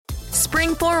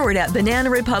Spring forward at Banana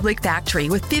Republic Factory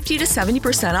with 50 to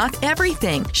 70% off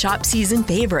everything. Shop season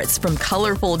favorites from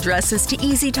colorful dresses to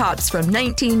easy tops from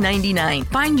 $19.99.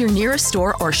 Find your nearest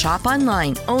store or shop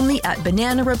online only at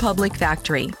Banana Republic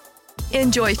Factory.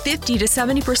 Enjoy 50 to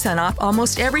 70% off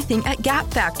almost everything at Gap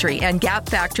Factory and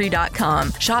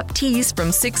gapfactory.com. Shop tees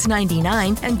from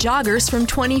 $6.99 and joggers from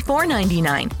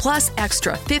 $24.99. Plus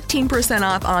extra 15%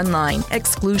 off online.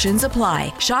 Exclusions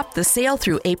apply. Shop the sale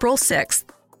through April 6th.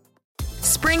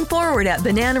 Spring forward at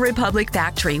Banana Republic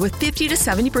Factory with 50 to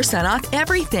 70% off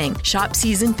everything. Shop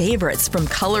season favorites from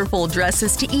colorful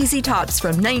dresses to easy tops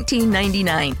from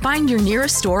 $19.99. Find your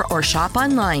nearest store or shop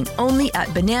online only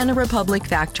at Banana Republic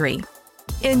Factory.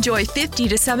 Enjoy 50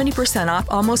 to 70% off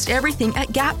almost everything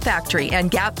at Gap Factory and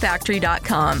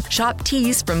gapfactory.com. Shop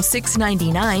tees from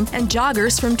 $6.99 and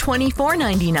joggers from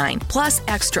 $24.99. Plus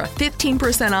extra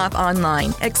 15% off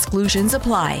online. Exclusions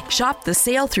apply. Shop the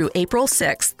sale through April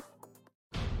 6th.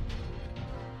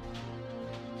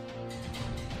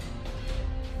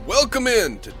 Welcome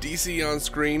in to DC On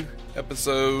Screen,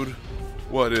 episode,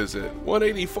 what is it,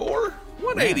 184?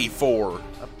 184.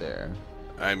 Up there.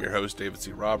 I'm your host, David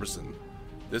C. Robertson.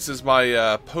 This is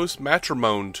my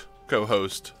post-matrimone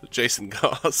co-host, Jason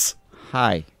Goss.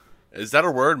 Hi. Is that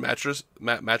a word? Matrimone?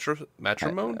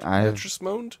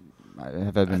 Matrismoned?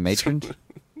 Have I been matroned?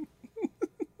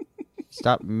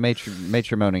 Stop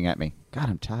matrimoning at me. God,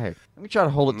 I'm tired. Let me try to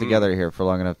hold it together here for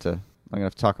long enough to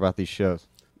talk about these shows.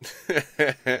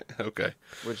 Okay.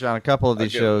 Which on a couple of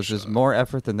these shows is more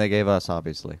effort than they gave us,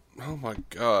 obviously. Oh my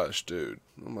gosh, dude.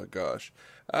 Oh my gosh.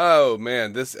 Oh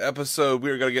man, this episode we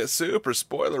are going to get super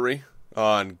spoilery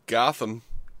on Gotham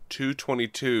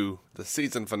 2x22, the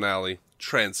season finale,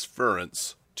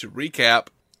 Transference. To recap,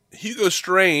 Hugo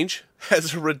Strange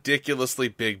has a ridiculously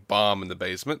big bomb in the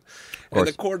basement, and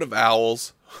the Court of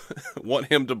Owls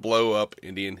want him to blow up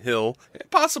Indian Hill,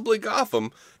 and possibly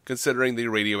Gotham, considering the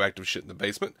radioactive shit in the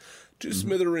basement, to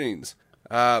smithereens.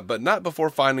 But not before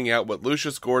finding out what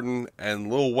Lucius Gordon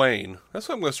and Lil Wayne, that's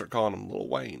what I'm going to start calling him, Lil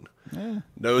Wayne,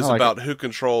 knows about who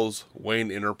controls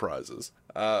Wayne Enterprises.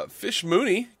 Fish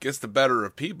Mooney gets the better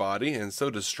of Peabody, and so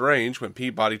does Strange when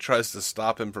Peabody tries to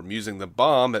stop him from using the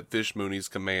bomb at Fish Mooney's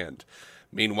command.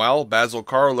 Meanwhile, Basil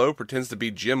Karlo pretends to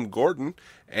be Jim Gordon,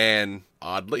 and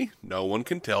oddly, no one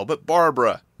can tell but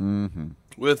Barbara.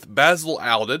 With Basil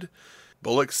outed,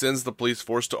 Bullock sends the police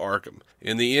force to Arkham.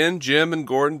 In the end, Jim and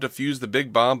Gordon defuse the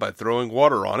big bomb by throwing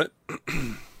water on it,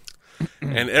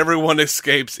 and everyone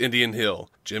escapes Indian Hill.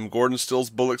 Jim Gordon steals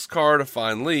Bullock's car to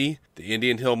find Lee. The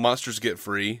Indian Hill monsters get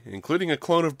free, including a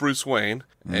clone of Bruce Wayne,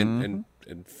 and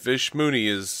Fish Mooney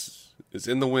is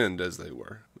in the wind, as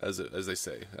they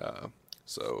say.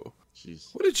 So,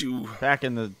 what did you... Back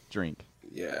in the drink.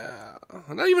 Yeah,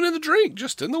 not even in the drink,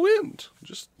 just in the wind.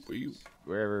 Just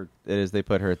wherever it is they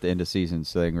put her at the end of season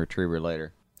so they can retrieve her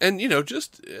later. And,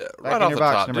 just right off the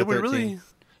top, did we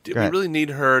really need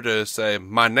her to say,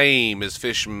 "My name is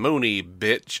Fish Mooney,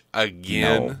 bitch,"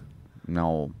 again?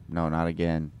 No, not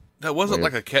again. That wasn't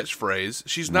like a catchphrase.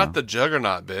 She's not the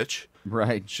Juggernaut, bitch.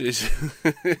 Right.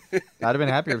 I'd have been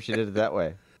happier if she did it that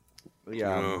way.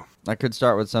 Yeah, I could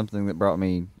start with something that brought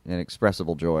me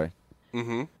inexpressible joy.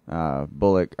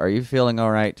 Bullock, are you feeling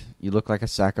all right? You look like a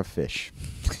sack of fish.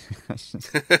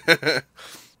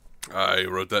 I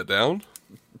wrote that down.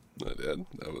 I did.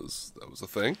 That was a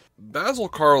thing. Basil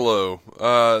Karlo,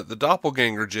 the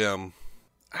doppelganger gem.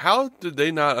 How did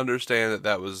they not understand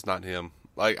that was not him?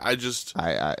 Like, I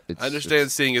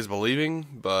understand seeing is believing,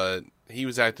 but he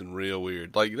was acting real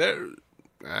weird. Like,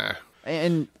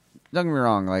 And don't get me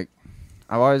wrong, like,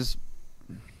 I've always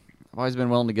been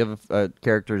willing to give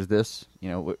characters this,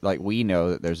 like we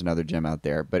know that there's another gem out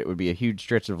there, but it would be a huge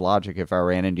stretch of logic if I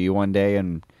ran into you one day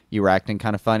and you were acting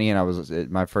kind of funny, and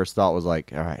my first thought was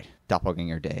like, all right,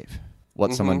 doppelganger Dave,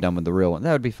 what's someone done with the real one?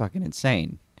 That would be fucking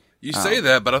insane. You say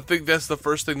that, but I think that's the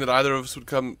first thing that either of us would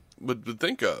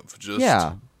think of. Just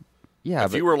yeah.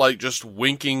 If you were like just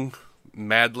winking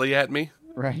madly at me,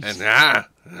 right? And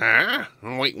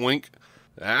wink, wink,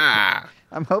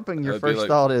 I'm hoping your first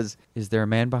thought is there a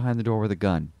man behind the door with a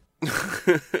gun?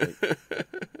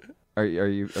 Are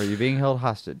you being held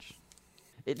hostage?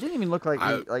 It didn't even look like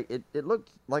it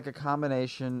looked like a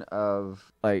combination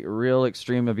of like real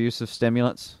extreme abusive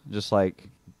stimulants, just like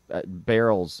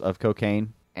barrels of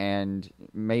cocaine, and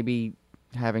maybe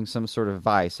having some sort of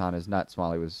vice on his nuts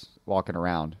while he was walking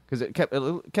around, because it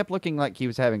kept looking like he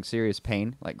was having serious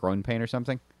pain, like groin pain or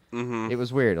something. It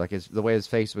was weird, like the way his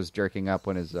face was jerking up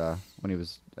when he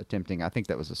was attempting. I think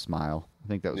that was a smile. I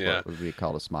think that was what would be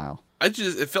called a smile.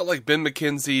 It felt like Ben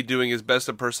McKenzie doing his best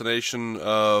impersonation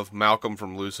of Malcolm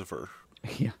from Lucifer.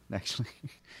 Yeah, actually.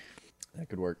 That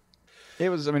could work. It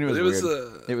was. I mean, it was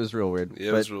weird. It was real weird.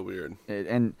 It was real weird.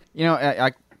 And you know,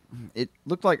 it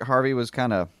looked like Harvey was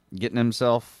kind of getting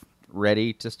himself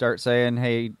ready to start saying,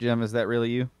 "Hey, Jim, is that really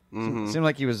you?" Mm-hmm. It seemed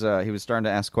like he was starting to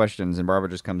ask questions, and Barbara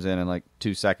just comes in and like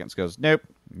 2 seconds goes, "Nope."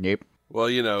 Well,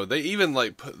 you know, they even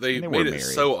like they made it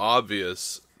so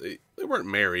obvious. They weren't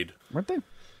married, weren't they?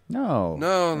 No,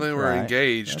 they were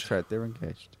engaged. That's right, they were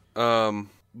engaged.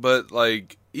 But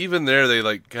like even there, they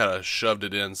like kind of shoved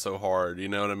it in so hard. You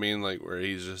know what I mean? Like where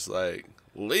he's just like,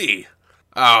 Lee,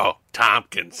 oh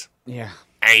Tompkins, yeah,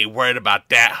 I ain't worried about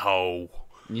that hoe.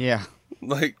 Yeah,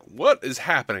 like what is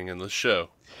happening in the show?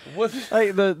 What?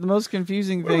 Like the most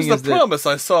confusing thing is the promise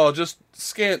I saw just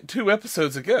scant 2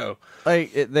 episodes ago.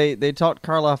 Like they talked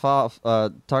Karloff off,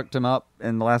 talked him up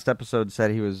in the last episode.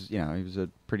 Said he was a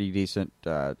pretty decent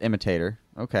imitator.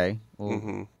 Okay,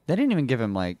 well they didn't even give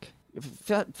him like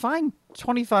find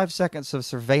 25 seconds of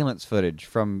surveillance footage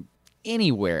from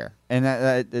anywhere, and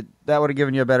that would have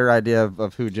given you a better idea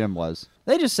of who Jim was.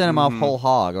 They just sent him off whole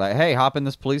hog. Like, hey, hop in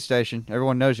this police station.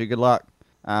 Everyone knows you. Good luck.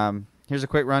 Here's a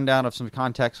quick rundown of some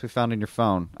context we found in your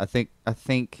phone. I think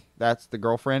that's the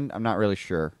girlfriend. I'm not really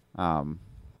sure.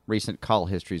 Recent call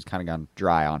history's kind of gone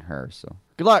dry on her, so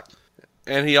good luck.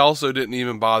 And he also didn't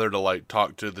even bother to like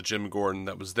talk to the Jim Gordon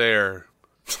that was there.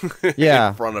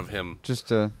 In front of him, just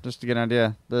to get an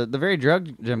idea. The very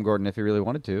drugged Jim Gordon, if he really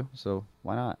wanted to. So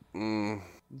why not?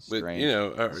 But, you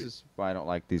know, this is why I don't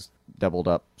like these doubled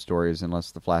up stories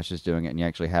unless the Flash is doing it and you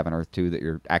actually have an Earth 2 that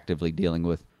you're actively dealing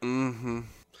with. Mm-hmm.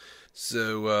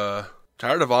 So,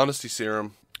 tired of honesty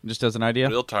serum. Just as an idea?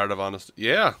 Real tired of honesty.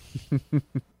 Yeah.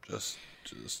 just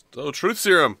truth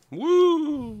serum.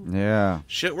 Woo! Yeah.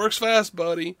 Shit works fast,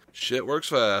 buddy. Shit works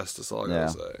fast. That's all I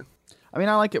gotta say. I mean,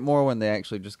 I like it more when they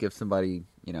actually just give somebody,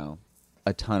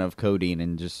 a ton of codeine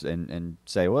and just and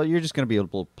say, well, you're just going to be a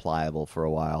little pliable for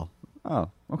a while. Oh,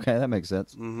 okay, that makes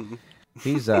sense. Mm-hmm.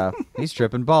 He's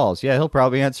tripping balls. Yeah, he'll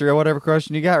probably answer whatever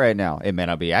question you got right now. It may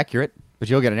not be accurate, but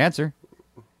you'll get an answer.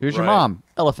 Who's your mom?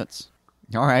 Elephants.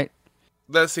 All right.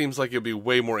 That seems like it'd be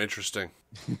way more interesting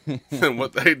than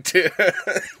what they did.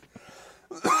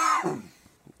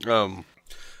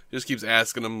 Just keeps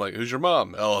asking him, like, who's your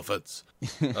mom? Elephants.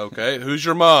 Okay, who's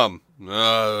your mom?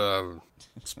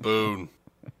 Spoon.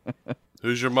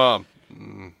 Who's your mom?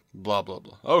 Blah, blah,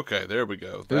 blah. Okay, there we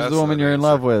go. Who's the woman you're in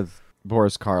love with?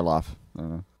 Boris Karloff.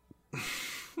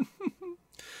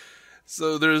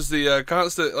 So there's the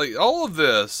constant, like, all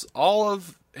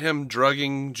of him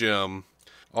drugging Jim,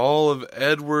 all of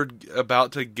Edward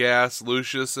about to gas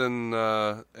Lucius and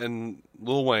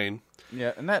Lil Wayne.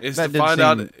 Yeah, and that did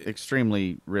seem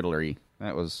extremely Riddlery.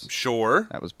 That was sure.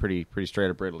 That was pretty straight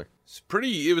up Riddler.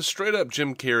 It was straight up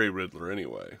Jim Carrey Riddler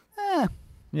anyway.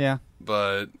 Yeah.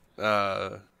 But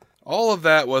all of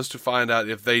that was to find out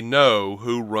if they know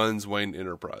who runs Wayne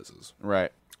Enterprises.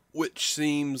 Right. Which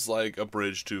seems like a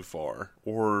bridge too far,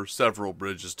 or several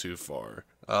bridges too far.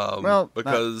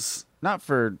 Because not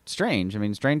for Strange. I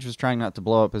mean, Strange was trying not to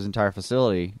blow up his entire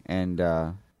facility and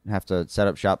have to set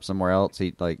up shop somewhere else.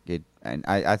 And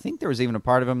I think there was even a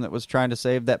part of him that was trying to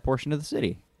save that portion of the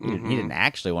city. He didn't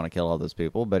actually want to kill all those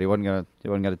people, but he wasn't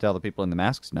gonna tell the people in the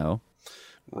masks no.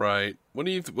 Right. What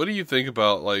do you think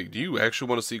about, like, do you actually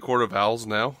want to see Court of Owls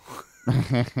now?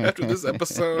 After this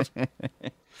episode?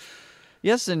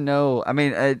 Yes and no. I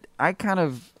mean,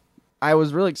 I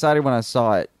was really excited when I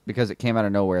saw it because it came out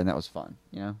of nowhere and that was fun.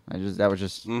 I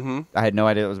had no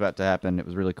idea it was about to happen. It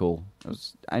was really cool.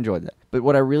 I enjoyed that. But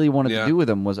what I really wanted to do with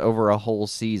them was over a whole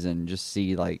season, just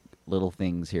see like little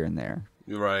things here and there.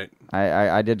 You're right.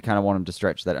 I did kind of want them to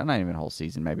stretch that. Not even a whole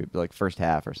season, maybe like first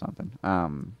half or something.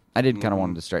 I did kind of want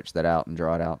them to stretch that out and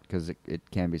draw it out because it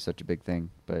can be such a big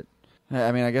thing. But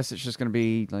I mean, I guess it's just going to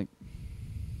be like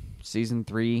season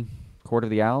 3, Court of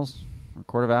the Owls or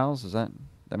Court of Owls. Is that?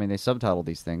 I mean, they subtitled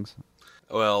these things.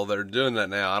 Well, they're doing that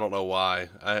now. I don't know why.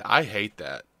 I hate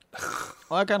that.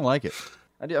 Well, I kind of like it.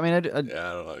 I don't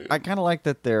know. I kind of like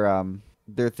that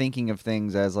they're thinking of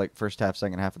things as like first half,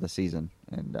 second half of the season,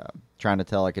 and trying to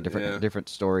tell like a different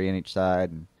story in each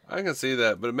side. And I can see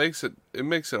that, but it makes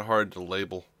it hard to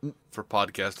label for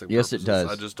podcasting. Yes, purposes. It does.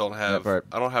 I just don't have. I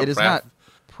don't have. It is not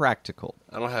practical.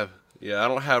 I don't have. Yeah, I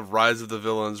don't have Rise of the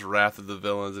Villains, Wrath of the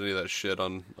Villains, any of that shit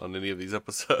on any of these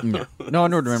episodes. No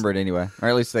one would remember it anyway, or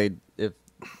at least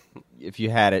if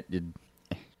you had it,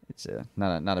 it's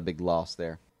not a big loss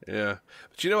there. Yeah,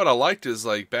 but you know what I liked is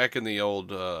like back in the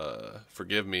old,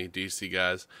 forgive me, DC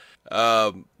guys,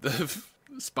 the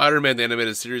Spider-Man the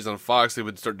animated series on Fox, they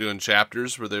would start doing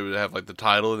chapters where they would have like the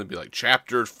title and it'd be like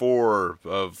Chapter 4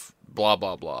 of blah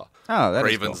blah blah. Oh, that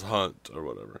Raven's is cool. Hunt or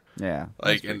whatever. Yeah,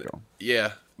 like and cool.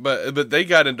 Yeah. but they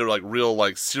got into like real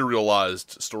like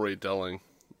serialized storytelling.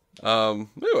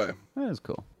 Anyway, that is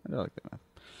cool. I like that.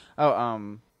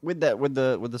 Oh, with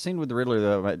the scene with the Riddler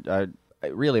though, I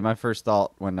really my first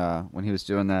thought when he was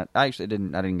doing that, I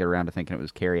didn't get around to thinking it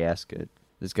was Carrie-esque.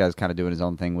 This guy's kind of doing his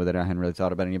own thing with it. I hadn't really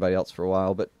thought about anybody else for a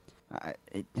while, but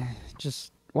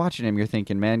just watching him, you're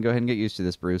thinking, man, go ahead and get used to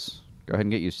this, Bruce. Go ahead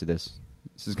and get used to this.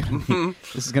 This is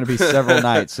gonna be several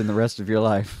nights in the rest of your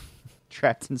life,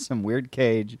 trapped in some weird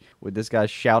cage with this guy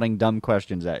shouting dumb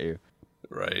questions at you.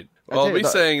 Right. Well, me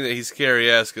saying that he's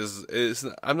Carrie-esque is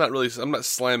I'm not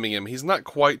slamming him. He's not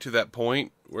quite to that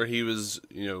point where he was,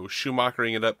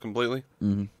 Schumachering it up completely.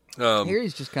 Mm-hmm. Here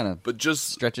he's just kind of, but just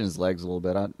stretching his legs a little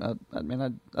bit. I've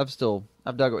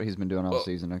dug what he's been doing all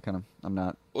season. I'm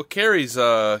not. Well, Carrie's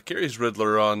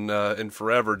Riddler on in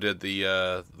Forever did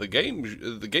the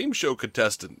game show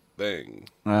contestant thing.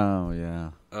 Oh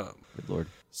yeah. Good Lord.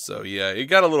 So yeah, it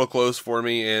got a little close for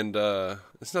me, and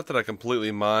it's not that I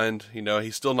completely mind.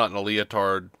 He's still not in a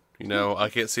leotard. I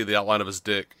can't see the outline of his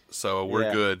dick, so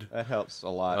we're good. That helps a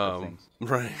lot of things.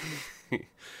 Right.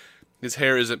 His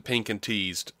hair isn't pink and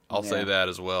teased. I'll say that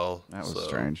as well. That was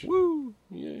strange. Woo!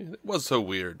 Yeah, it was so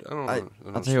weird. I don't know.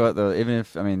 I'll tell you what, though. Even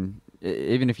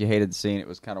if you hated the scene, it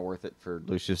was kind of worth it for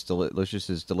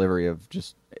Lucius's delivery of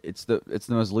just it's the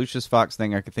most Lucius Fox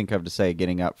thing I could think of to say.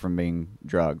 Getting up from being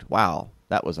drugged. Wow,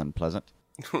 that was unpleasant.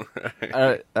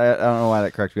 Right. I don't know why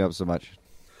that cracked me up so much.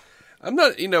 I'm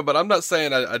not, but I'm not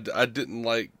saying I didn't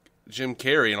like Jim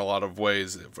Carrey in a lot of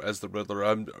ways as the Riddler,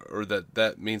 or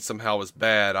that means somehow is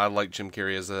bad. I like Jim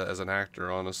Carrey as an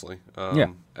actor, honestly.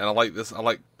 And I like this. I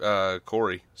like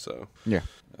Corey. So yeah.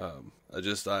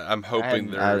 I'm hoping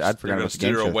they're going to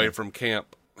steer away from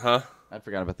camp, huh? I'd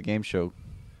forgotten about the game show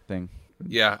thing.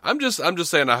 Yeah, I'm just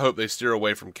saying I hope they steer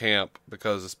away from camp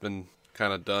because it's been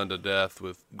kind of done to death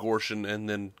with Gorshin and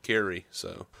then Carrey.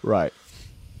 So right.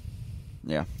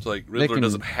 Yeah. It's like Riddler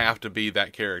doesn't have to be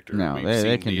that character. No,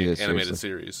 they can do this animated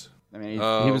series. I mean,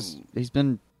 he's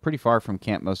been pretty far from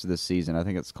camp most of this season. I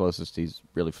think it's closest he's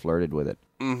really flirted with it.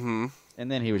 Mm-hmm.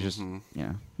 And then he was just,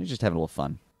 he's just having a little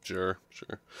fun. Sure.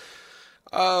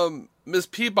 Miss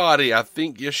Peabody, I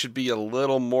think you should be a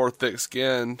little more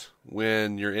thick-skinned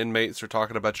when your inmates are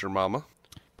talking about your mama.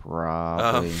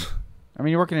 Probably. I mean,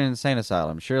 you're working in an insane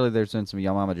asylum. Surely there's been some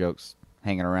Yo Mama jokes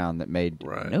hanging around that made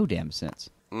no damn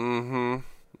sense.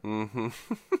 Mm-hmm.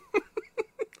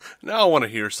 Now I want to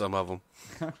hear some of them.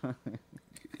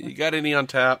 You got any on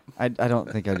tap? I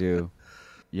don't think I do.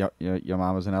 Your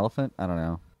mama's an elephant? I don't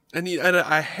know. And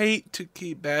I hate to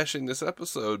keep bashing this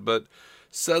episode, but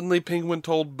suddenly Penguin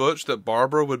told Butch that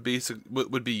Barbara would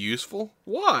be useful?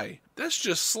 Why? That's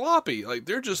just sloppy. Like,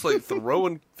 they're just like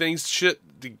throwing shit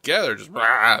together. Just,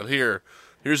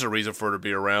 here's a reason for her to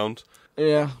be around.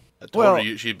 Yeah. I told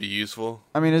her she'd be useful.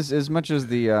 I mean, as much as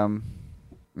the,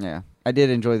 I did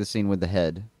enjoy the scene with the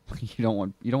head. You don't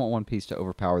want One Piece to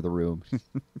overpower the room.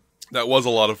 That was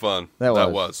a lot of fun.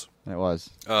 That was. But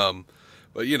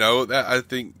that I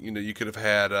think you could have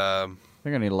had.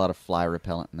 They're gonna need a lot of fly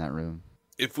repellent in that room.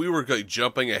 If we were like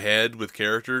jumping ahead with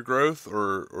character growth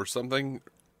or something,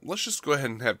 let's just go ahead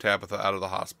and have Tabitha out of the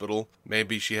hospital.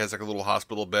 Maybe she has like a little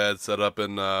hospital bed set up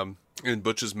in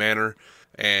Butch's manor.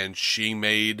 And she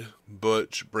made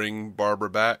Butch bring Barbara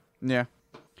back. Yeah.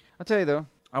 I'll tell you, though,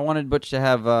 I wanted Butch to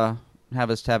have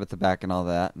his Tabitha back and all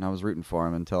that, and I was rooting for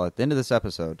him until at the end of this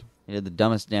episode, he did the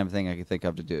dumbest damn thing I could think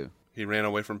of to do. He ran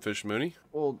away from Fish Mooney?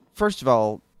 Well, first of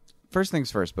all, first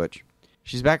things first, Butch.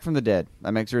 She's back from the dead.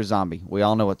 That makes her a zombie. We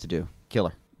all know what to do. Kill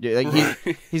her.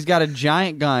 He's got a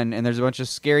giant gun, and there's a bunch of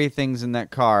scary things in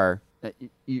that car.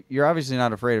 You're obviously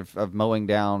not afraid of mowing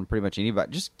down pretty much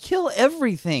anybody. Just kill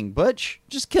everything, Butch.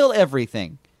 Just kill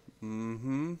everything.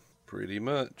 Mm-hmm. Pretty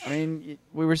much. I mean,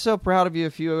 we were so proud of you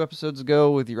a few episodes ago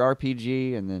with your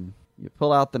RPG, and then you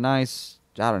pull out the nice,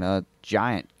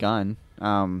 giant gun.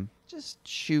 Just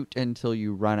shoot until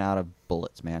you run out of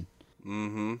bullets, man.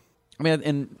 Mm-hmm. I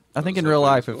mean, I think in real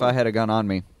life, if I had a gun on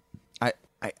me, I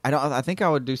think I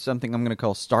would do something I'm going to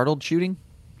call startled shooting.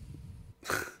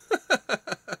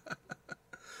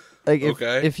 Like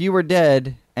if you were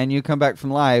dead and you come back from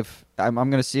life, I'm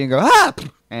going to see you and go, ah!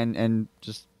 And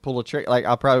just pull a trigger. Like,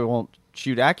 I probably won't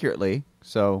shoot accurately,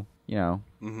 so,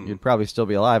 you'd probably still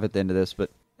be alive at the end of this,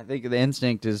 but I think the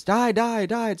instinct is die,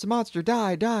 it's a monster,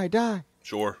 die.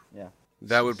 Sure. Yeah.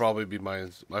 That would probably be my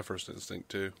first instinct,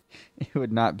 too. It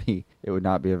would not be a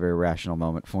very rational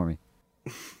moment for me.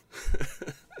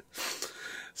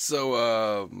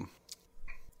 So,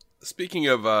 Speaking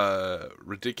of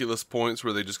ridiculous points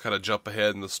where they just kind of jump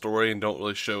ahead in the story and don't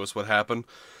really show us what happened,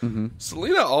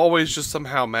 Selena always just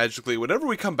somehow magically, whenever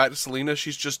we come back to Selena,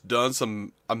 she's just done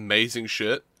some amazing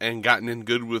shit and gotten in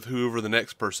good with whoever the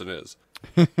next person is.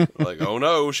 Like, oh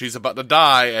no, she's about to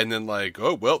die, and then like,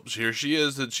 oh well, here she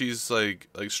is, and she's like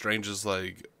Strange is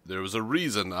like, there was a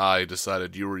reason I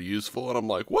decided you were useful, and I'm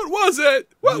like, what was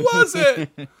it? What was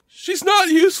it? She's not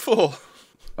useful.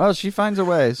 Oh, she finds her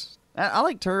ways. I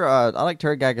liked her. I liked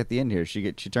her gag at the end here.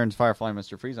 She turns Firefly and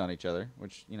Mr. Freeze on each other,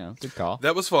 which good call.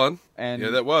 That was fun. And yeah,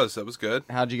 that was good.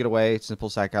 How'd you get away? Simple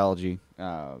psychology.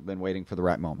 Been waiting for the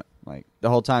right moment. Like the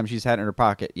whole time she's had it in her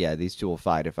pocket. Yeah, these two will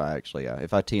fight if I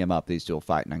tee them up. These two will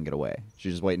fight and I can get away.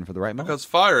 She's just waiting for the right moment. Because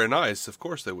fire and ice, of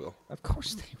course they will. Of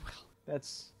course they will.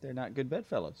 They're not good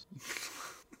bedfellows.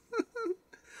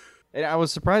 And I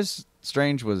was surprised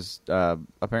Strange was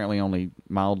apparently only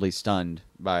mildly stunned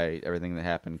by everything that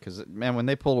happened. Because, man, when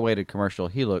they pulled away to commercial,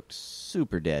 he looked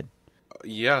super dead.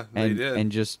 Yeah, they did.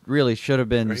 And just really should have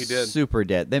been super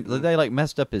dead. They like,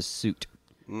 messed up his suit.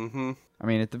 Mm-hmm. I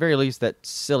mean, at the very least, that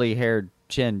silly hair,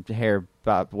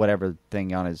 whatever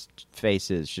thing on his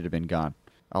face should have been gone.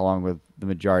 Along with the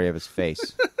majority of his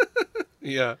face.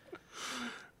 Yeah.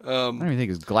 I don't even think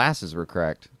his glasses were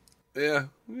cracked. Yeah.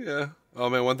 Oh,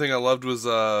 man, one thing I loved was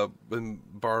when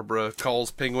Barbara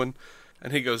calls Penguin,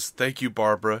 and he goes, "Thank you,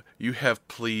 Barbara. You have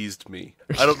pleased me."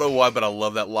 I don't know why, but I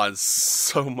love that line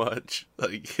so much.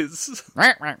 Like,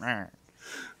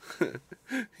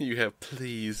 you have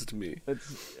pleased me.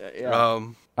 Yeah.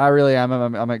 I really am.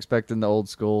 I'm expecting the old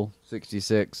school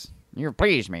 66. You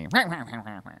pleased me.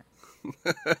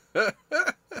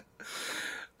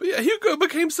 But yeah, Hugo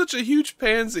became such a huge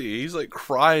pansy. He's like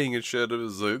crying and shit. It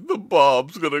was like, the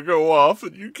bomb's gonna go off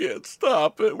and you can't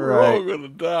stop it. We're all gonna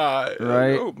die.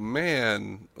 Right. Like, oh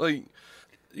man. Like,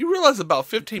 you realize about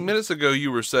 15 minutes ago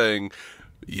you were saying,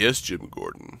 "Yes, Jim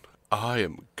Gordon, I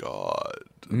am God."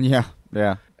 Yeah.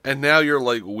 And now you're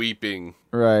like weeping.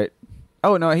 Right.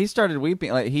 Oh no, he started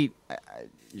weeping. Like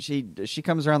she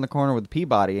comes around the corner with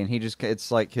Peabody, and it's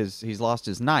like he's lost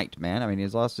his night, man. I mean,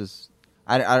 he's lost his.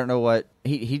 I don't know what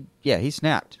he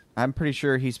snapped. I'm pretty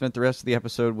sure he spent the rest of the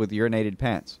episode with urinated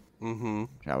pants. Mm-hmm.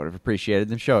 I would have appreciated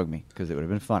them showing me because it would have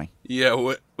been funny.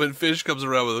 Yeah, when Fish comes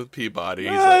around with a Peabody,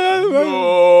 he's like,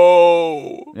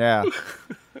 no. Yeah.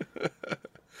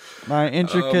 My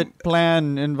intricate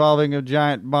plan involving a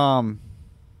giant bomb.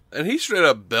 And he straight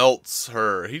up belts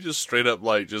her. He just straight up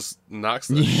just knocks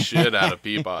the shit out of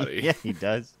Peabody. Yeah, he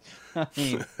does. I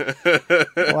mean,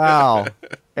 wow.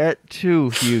 At 2,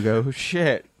 Hugo.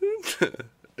 Shit.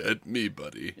 At me,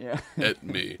 buddy. Yeah. At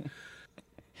me.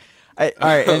 All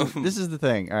right, and this is the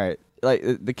thing. All right, like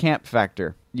the camp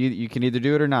factor. You can either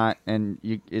do it or not, and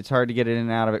it's hard to get in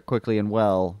and out of it quickly and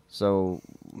well. So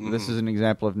this is an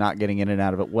example of not getting in and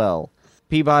out of it well.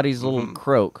 Peabody's little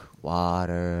croak.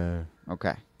 Water.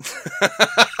 Okay.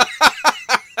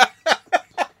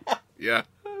 Yeah.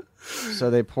 So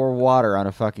they pour water on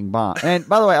a fucking bomb. And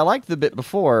by the way, I liked the bit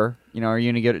before. Are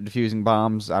you gonna get at diffusing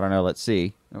bombs? I don't know. Let's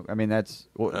see. I mean, that's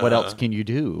what else can you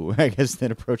do? I guess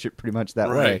then approach it pretty much that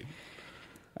way.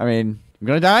 I mean, I'm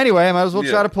gonna die anyway. I might as well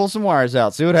try to pull some wires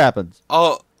out. See what happens.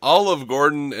 All of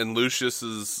Gordon and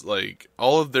Lucius's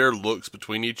all of their looks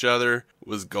between each other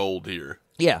was gold here.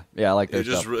 Yeah, I like their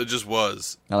stuff. It just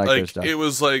was. I like their stuff.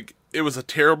 It was a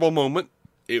terrible moment.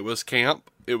 It was camp.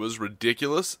 It was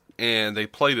ridiculous, and they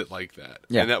played it like that.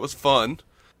 Yeah. And that was fun.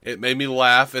 It made me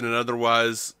laugh in an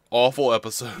otherwise awful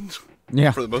episode.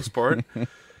 Yeah. For the most part.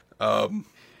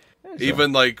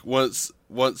 Even once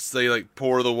they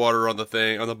pour the water on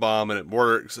the bomb and it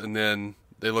works, and then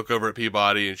they look over at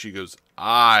Peabody and she goes,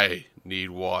 "I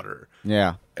need water."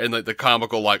 Yeah. And the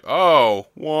comical oh,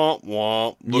 womp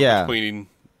womp look between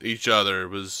each other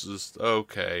was just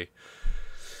okay.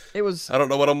 It was. I don't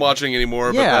know what I'm watching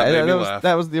anymore, but that made me laugh.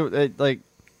 That was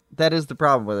that is the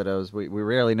problem with it. We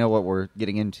rarely know what we're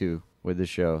getting into with the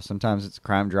show. Sometimes it's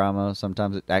crime drama.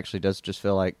 Sometimes it actually does just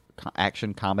feel like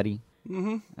action comedy.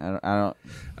 Mm-hmm. I don't.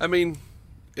 I mean,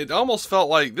 this almost felt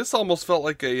like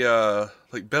a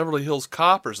Beverly Hills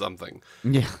Cop or something.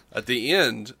 Yeah. At the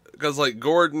end, because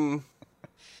Gordon.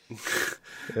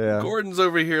 Yeah. Gordon's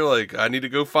over here I need to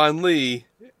go find Lee,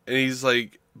 and he's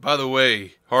like, "By the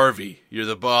way, Harvey, you're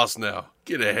the boss now.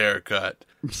 Get a haircut."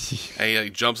 And he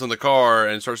jumps in the car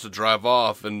and starts to drive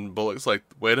off, and Bullock's like,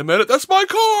 "Wait a minute, that's my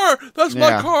car! That's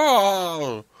my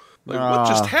car!" What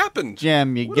just happened?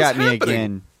 Jim, you got me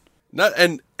again.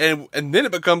 And then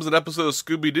it becomes an episode of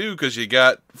Scooby-Doo because you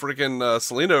got freaking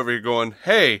Selena over here going,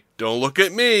 "Hey, don't look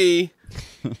at me."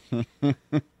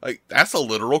 That's a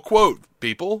literal quote,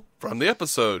 people, from the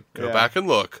episode. Go back and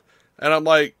look. And I'm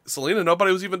like, Selina,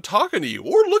 nobody was even talking to you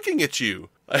or looking at you.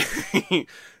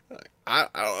 I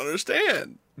don't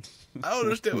understand. I don't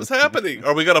understand what's happening.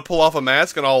 Are we going to pull off a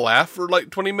mask and all laugh for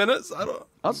like 20 minutes? I don't.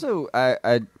 Also,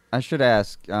 I should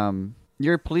ask,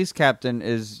 your police captain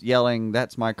is yelling,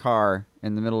 "That's my car,"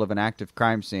 in the middle of an active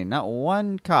crime scene. Not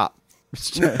one cop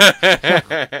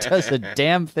does a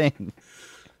damn thing.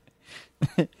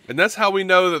 And that's how we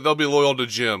know that they'll be loyal to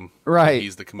Jim. Right.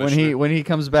 He's the commissioner. When he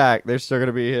comes back, they're still going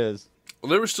to be his. Well,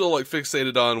 they were still like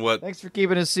fixated on what... Thanks for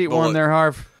keeping his seat warm there,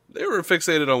 Harv. They were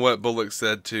fixated on what Bullock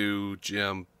said to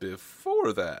Jim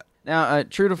before that. Now,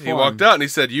 true to form... He walked out and he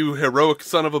said, "You heroic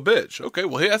son of a bitch." Okay,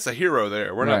 well, that's a hero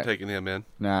there. We're not taking him in.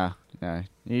 Nah.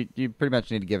 You pretty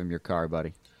much need to give him your car,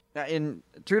 buddy. Now, in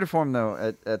true to form,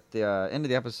 though, at the end of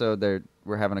the episode,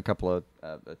 we're having a couple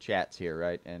of chats here,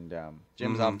 right? And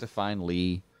Jim's off to find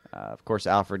Lee. Of course,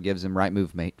 Alfred gives him right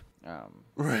move, mate.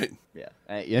 Right. Yeah,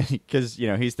 because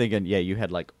he's thinking, you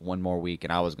had like one more week,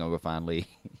 and I was gonna go find Lee.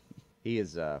 He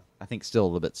is, I think, still a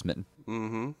little bit smitten.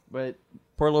 Mm-hmm. But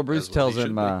poor little Bruce tells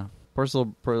him,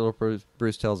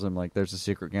 Bruce tells him, like, there's a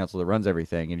secret council that runs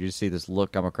everything, and you just see this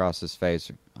look come across his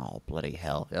face. Oh, bloody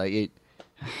hell! Like,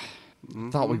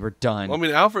 thought we were done. Well, I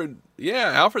mean, Alfred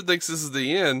thinks this is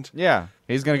the end. Yeah,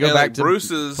 he's gonna go back to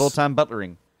Bruce's full-time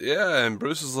butlering. Yeah, and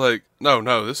Bruce is like,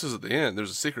 no, this isn't the end.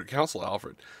 There's a secret council,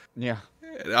 Alfred. Yeah.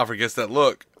 And Alfred gets that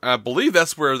look. I believe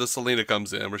that's where the Selina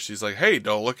comes in, where she's like, "Hey,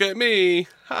 don't look at me.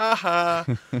 Ha ha."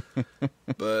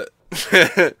 But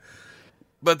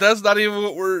but that's not even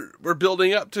what we're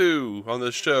building up to on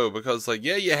this show, because like,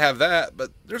 you have that,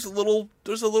 but there's a little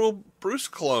Bruce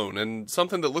clone and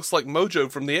something that looks like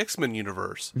Mojo from the X-Men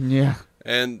universe. Yeah.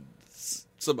 And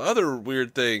some other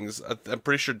weird things. I'm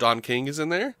pretty sure Don King is in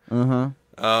there.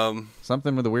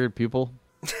 Something with a weird pupil.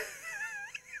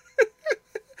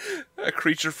 A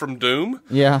creature from Doom.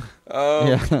 Yeah.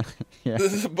 Yeah.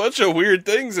 There's a bunch of weird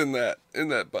things in that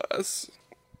bus.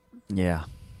 Yeah.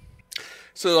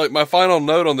 So, like, my final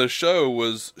note on this show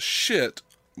was, shit,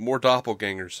 more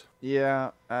doppelgangers. Yeah,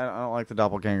 I don't like the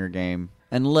doppelganger game.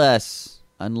 Unless,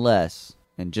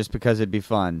 and just because it'd be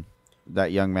fun,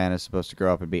 that young man is supposed to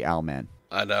grow up and be Owlman.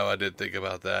 I know, I did think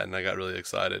about that, and I got really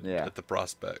excited at the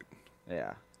prospect.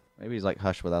 Yeah. Maybe he's like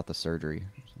Hush without the surgery.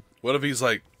 What if it's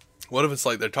like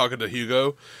they're talking to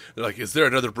Hugo? They're like, "Is there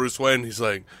another Bruce Wayne?" He's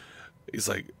like,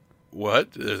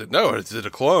 "What? No, is it a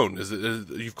clone?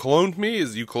 You've cloned me?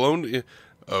 You cloned?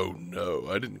 Oh no,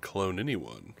 I didn't clone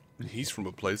anyone. He's from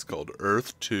a place called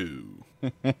Earth 2.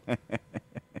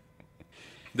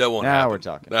 That won't happen. Now we're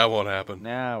talking. That won't happen.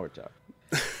 Now we're talking.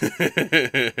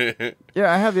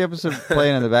 Yeah, I have the episode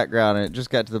playing in the background, and it just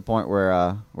got to the point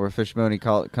where Fish Mooney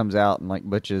comes out and like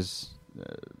Butch's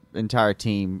entire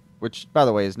team, which by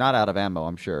the way is not out of ammo,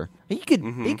 I'm sure. He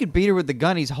could beat her with the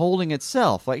gun he's holding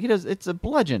itself. Like he does, it's a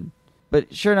bludgeon.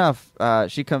 But sure enough,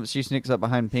 she sneaks up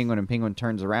behind Penguin, and Penguin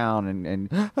turns around and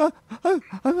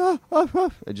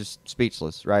just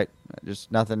speechless, right? Just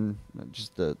nothing,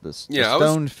 just the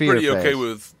stoned fear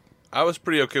face. I was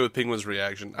pretty okay with Penguin's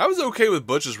reaction. I was okay with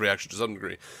Butch's reaction to some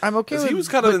degree. I'm okay with, he was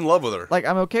kind of in love with her. Like,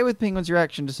 I'm okay with Penguin's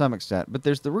reaction to some extent, but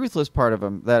there's the ruthless part of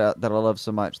him that I love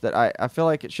so much that I feel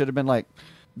like it should have been like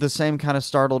the same kind of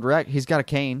startled reaction. He's got a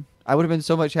cane. I would have been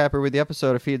so much happier with the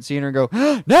episode if he had seen her and go,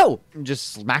 "No!" and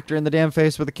just smacked her in the damn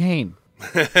face with a cane.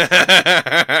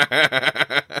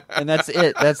 And that's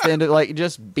it. That's the end of it. Like,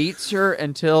 just beats her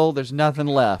until there's nothing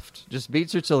left. Just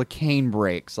beats her till the cane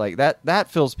breaks. Like,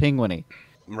 that feels Penguin-y.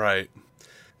 Right.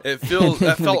 It feels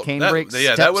that felt the cane breaks.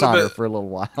 Yeah, Steps that would have on been her for a little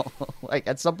while. Like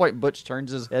at some point, Butch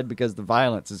turns his head because the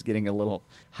violence is getting a little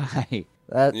high.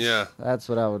 That's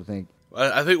what I would think.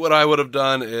 I think what I would have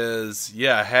done is,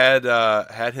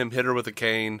 had him hit her with a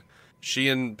cane. She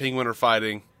and Penguin are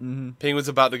fighting. Mm-hmm. Penguin's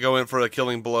about to go in for a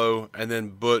killing blow, and then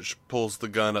Butch pulls the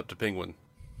gun up to Penguin.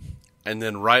 And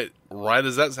then right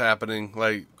as that's happening,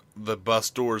 like the bus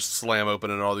doors slam open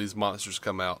and all these monsters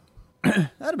come out. That'd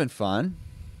have been fun.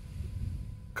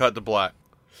 Cut to black.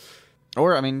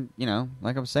 Or, I mean,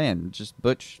 like I'm saying, just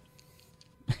Butch.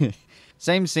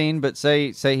 Same scene, but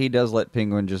say he does let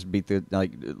Penguin just beat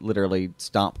literally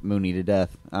stomp Mooney to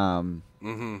death.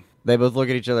 They both look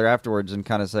at each other afterwards and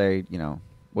kind of say,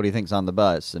 what do you think's on the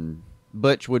bus? And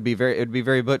Butch it'd be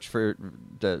very Butch for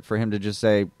him to just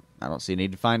say, I don't see a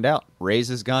need to find out. Raise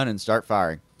his gun and start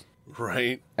firing.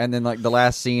 Right. And then like the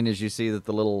last scene is you see that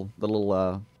the little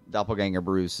doppelganger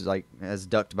Bruce has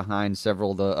ducked behind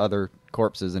several of the other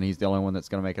corpses, and he's the only one that's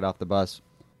going to make it off the bus.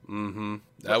 Mm-hmm.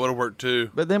 That would have worked too.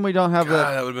 But then we don't have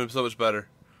that would have been so much better.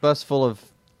 Bus full of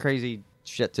crazy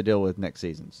shit to deal with next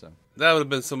season. So that would have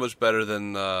been so much better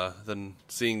than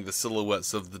seeing the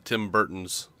silhouettes of the Tim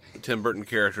Burtons the Tim Burton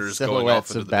characters going off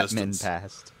into the distance.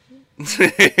 Silhouettes of Batman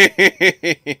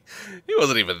past. It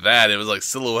wasn't even that. It was like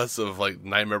silhouettes of like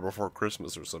Nightmare Before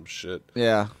Christmas or some shit.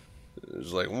 Yeah. It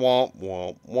was like womp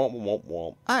womp womp womp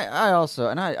womp. I also,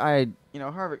 and I you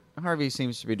know, Harvey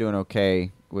seems to be doing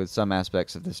okay with some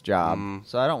aspects of this job.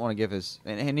 So I don't want to give his,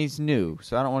 and he's new,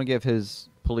 so I don't want to give his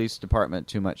police department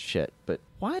too much shit. But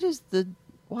why does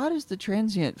the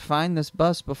transient find this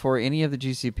bus before any of the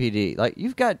GCPD? Like,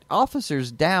 you've got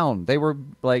officers down. They were,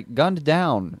 like, gunned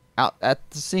down out at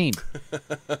the scene.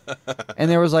 And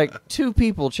there was, like, 2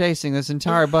 people chasing this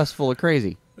entire bus full of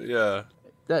crazy. Yeah.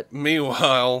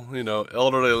 Meanwhile, you know,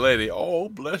 elderly lady, oh,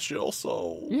 bless your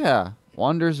soul. Yeah.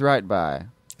 Wanders right by.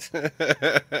 Yeah.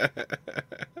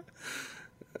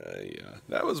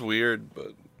 That was weird,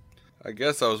 but I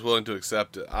guess I was willing to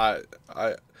accept it.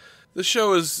 The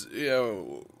show has, you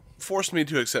know, forced me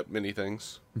to accept many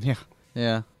things. Yeah.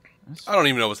 Yeah. I don't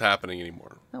even know what's happening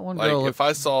anymore. That one like, girl if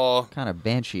I saw kind of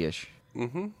banshee-ish.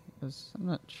 Mm-hmm. I'm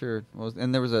not sure.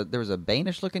 And there was a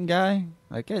Banish-looking guy.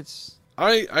 Like, it's...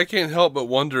 I can't help but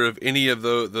wonder if any of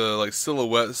the like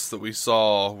silhouettes that we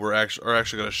saw are actually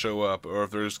going to show up, or if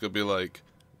they're just going to be like,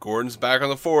 Gordon's back on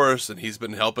the force, and he's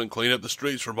been helping clean up the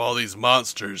streets from all these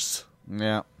monsters.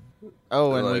 Yeah.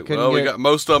 Oh, and like, we got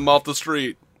most of them off the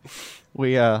street.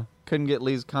 We couldn't get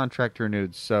Lee's contract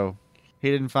renewed, so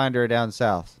he didn't find her down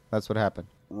south. That's what happened.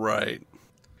 Right.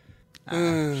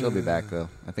 She'll be back, though.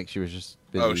 I think she was just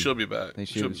busy. Oh, she'll be back. I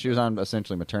think she was on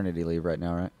essentially maternity leave right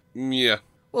now, right? Yeah.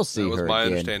 We'll see her That was my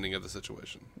again. understanding of the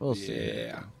situation. We'll see.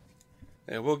 Yeah.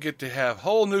 And we'll get to have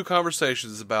whole new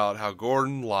conversations about how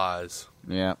Gordon lies.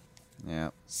 Yeah. Yeah.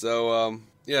 So,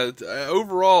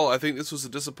 overall, I think this was a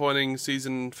disappointing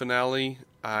season finale.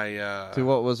 To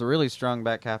what was a really strong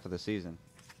back half of the season.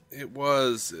 It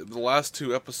was. The last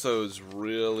 2 episodes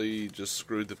really just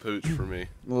screwed the pooch for me. A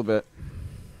little bit.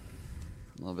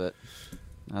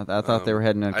 I thought they were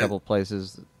heading in a couple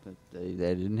places that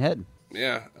they didn't head.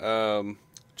 Yeah.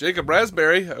 Jacob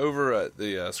Raspberry over at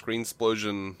the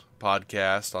Screensplosion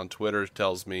podcast on Twitter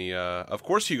tells me, of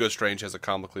course Hugo Strange has a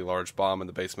comically large bomb in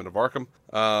the basement of Arkham.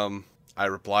 I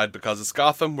replied, because it's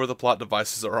Gotham, where the plot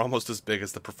devices are almost as big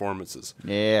as the performances.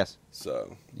 Yes.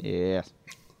 So. Yes.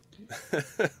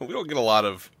 we don't get a lot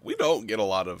of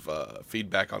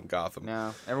feedback on Gotham.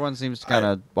 No, everyone seems to kind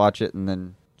of watch it and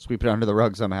then sweep it under the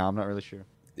rug somehow. I'm not really sure.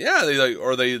 Yeah,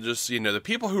 they just, you know, the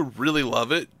people who really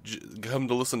love it come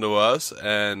to listen to us,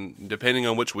 and depending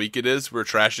on which week it is, we're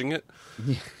trashing it.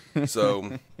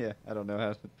 So yeah, I don't know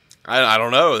how. I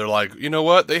don't know. They're like, you know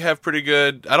what? They have pretty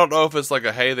good. I don't know if it's like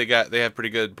a hey, they have pretty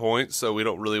good points, so we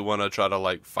don't really want to try to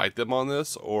like fight them on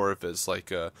this, or if it's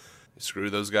like screw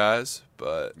those guys.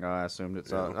 But I assumed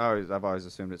it's. I've always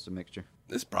assumed it's a mixture.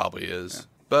 This probably is, yeah.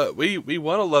 But we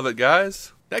want to love it,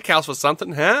 guys. That counts for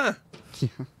something, huh?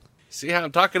 See how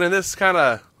I'm talking in this kind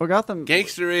of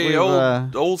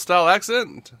gangstery old style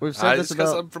accent? We've said this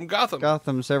about I'm from Gotham.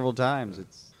 Gotham several times.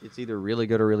 It's either really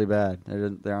good or really bad.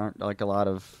 There aren't like a lot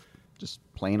of just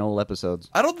plain old episodes.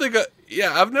 I don't think.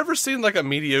 I've never seen like a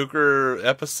mediocre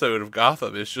episode of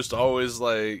Gotham. It's just always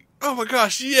like, oh my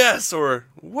gosh, yes, or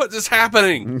what is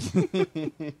happening?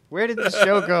 Where did the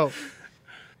show go?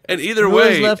 And either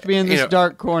way, who's left me in this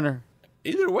dark corner?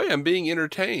 Either way, I'm being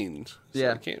entertained. So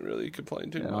yeah. I can't really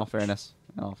complain too much. In all fairness.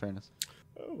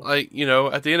 Like, you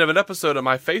know, at the end of an episode,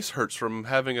 my face hurts from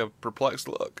having a perplexed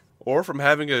look. Or from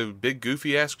having a big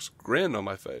goofy-ass grin on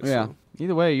my face. Yeah. So.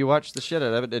 Either way, you watched the shit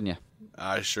out of it, didn't you?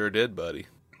 I sure did, buddy.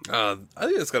 I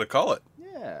think that's going to call it.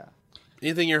 Yeah.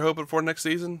 Anything you're hoping for next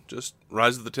season? Just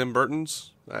Rise of the Tim Burtons?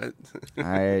 Rise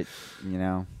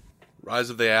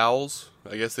of the Owls?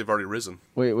 I guess they've already risen.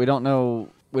 We don't know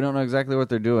exactly what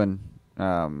they're doing.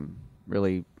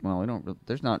 Really, well, we don't.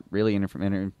 There's not really any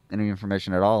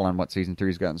information at all on what season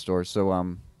 3's got in store. So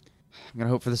I'm gonna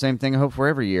hope for the same thing I hope for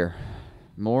every year: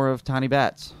 more of Tiny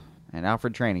Bats and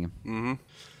Alfred training him. Mm-hmm.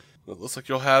 Well, it looks like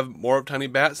you'll have more of Tiny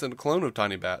Bats than a clone of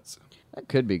Tiny Bats. That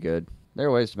could be good. There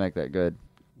are ways to make that good.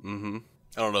 Mm-hmm.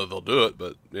 I don't know if they'll do it,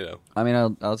 but you know. I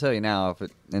mean, I'll tell you now. If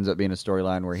it ends up being a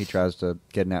storyline where he tries to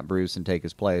kidnap Bruce and take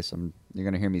his place, you're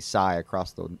gonna hear me sigh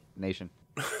across the nation.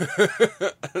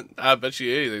 I bet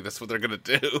you anything that's what they're gonna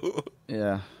do.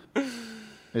 Yeah,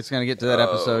 it's gonna get to that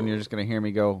episode and you're just gonna hear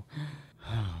me go.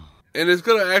 And it's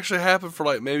gonna actually happen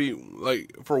for maybe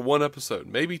for one episode,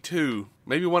 maybe 2,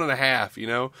 maybe 1.5, you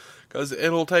know, because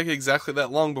it'll take exactly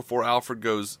that long before Alfred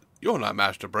goes, "You're not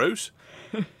Master Bruce."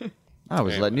 I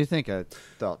was letting you think I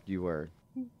thought you were.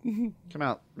 Come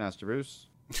out, Master Bruce.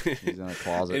 He's in a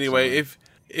closet. Anyway, somewhere.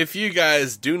 If you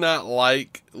guys do not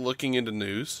like looking into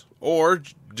news, or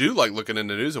do like looking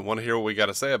into news and want to hear what we got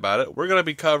to say about it, we're going to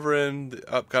be covering the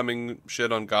upcoming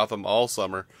shit on Gotham all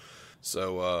summer.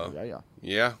 So,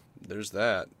 yeah, there's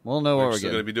that. We'll know what we're getting.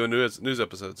 We're going to be doing news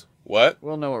episodes. What?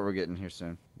 We'll know what we're getting here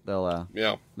soon. They'll,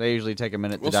 They usually take a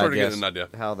minute to start digest getting an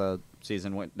idea. how the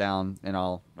season went down and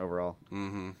all overall.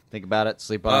 Mm-hmm. Think about it,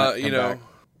 sleep on it, come back.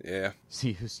 Yeah.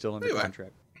 See who's still under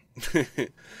contract.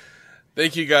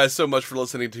 Thank you guys so much for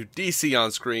listening to DC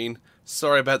On Screen.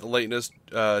 Sorry about the lateness.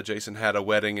 Jason had a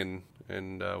wedding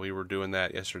and we were doing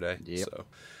that yesterday. Yep.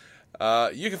 So,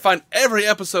 you can find every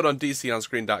episode on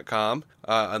DCOnScreen.com,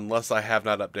 unless I have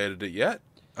not updated it yet.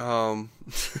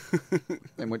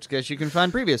 In which case you can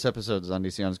find previous episodes on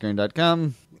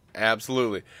DCOnScreen.com.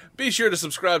 Absolutely. Be sure to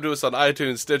subscribe to us on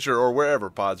iTunes, Stitcher, or wherever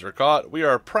pods are caught. We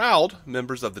are proud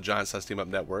members of the Giant Size Team Up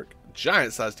Network,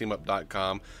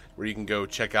 GiantSizeTeamUp.com, where you can go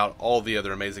check out all the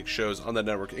other amazing shows on the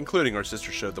network, including our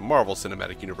sister show, the Marvel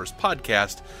Cinematic Universe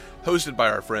Podcast, hosted by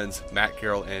our friends Matt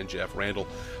Carroll and Jeff Randall.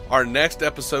 Our next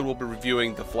episode will be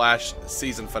reviewing the Flash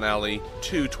season finale,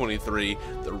 2/23,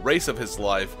 The Race of His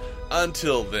Life.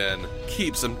 Until then,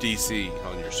 keep some DC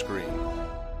on your screen.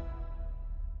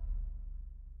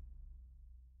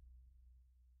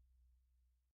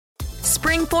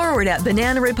 Spring forward at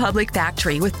Banana Republic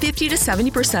Factory with 50 to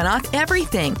 70% off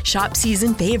everything. Shop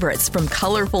season favorites from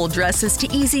colorful dresses to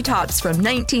easy tops from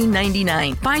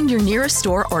 $19.99. Find your nearest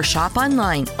store or shop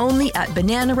online only at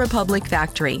Banana Republic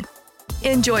Factory.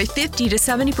 Enjoy 50 to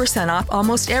 70% off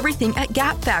almost everything at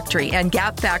Gap Factory and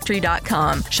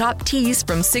GapFactory.com. Shop tees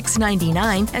from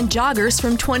 $6.99 and joggers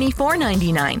from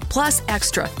 $24.99. Plus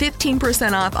extra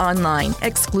 15% off online.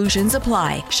 Exclusions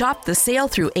apply. Shop the sale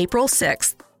through April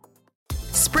 6th.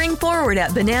 Spring forward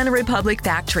at Banana Republic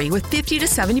Factory with 50 to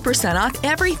 70% off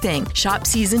everything. Shop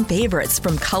season favorites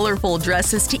from colorful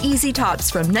dresses to easy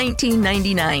tops from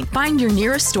 $19.99. Find your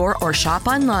nearest store or shop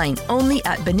online only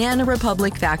at Banana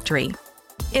Republic Factory.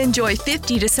 Enjoy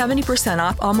 50 to 70%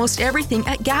 off almost everything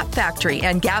at Gap Factory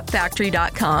and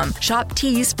GapFactory.com. Shop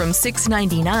tees from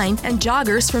 $6.99 and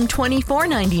joggers from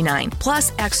 $24.99.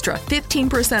 Plus extra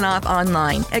 15% off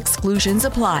online. Exclusions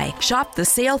apply. Shop the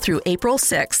sale through April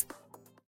 6th.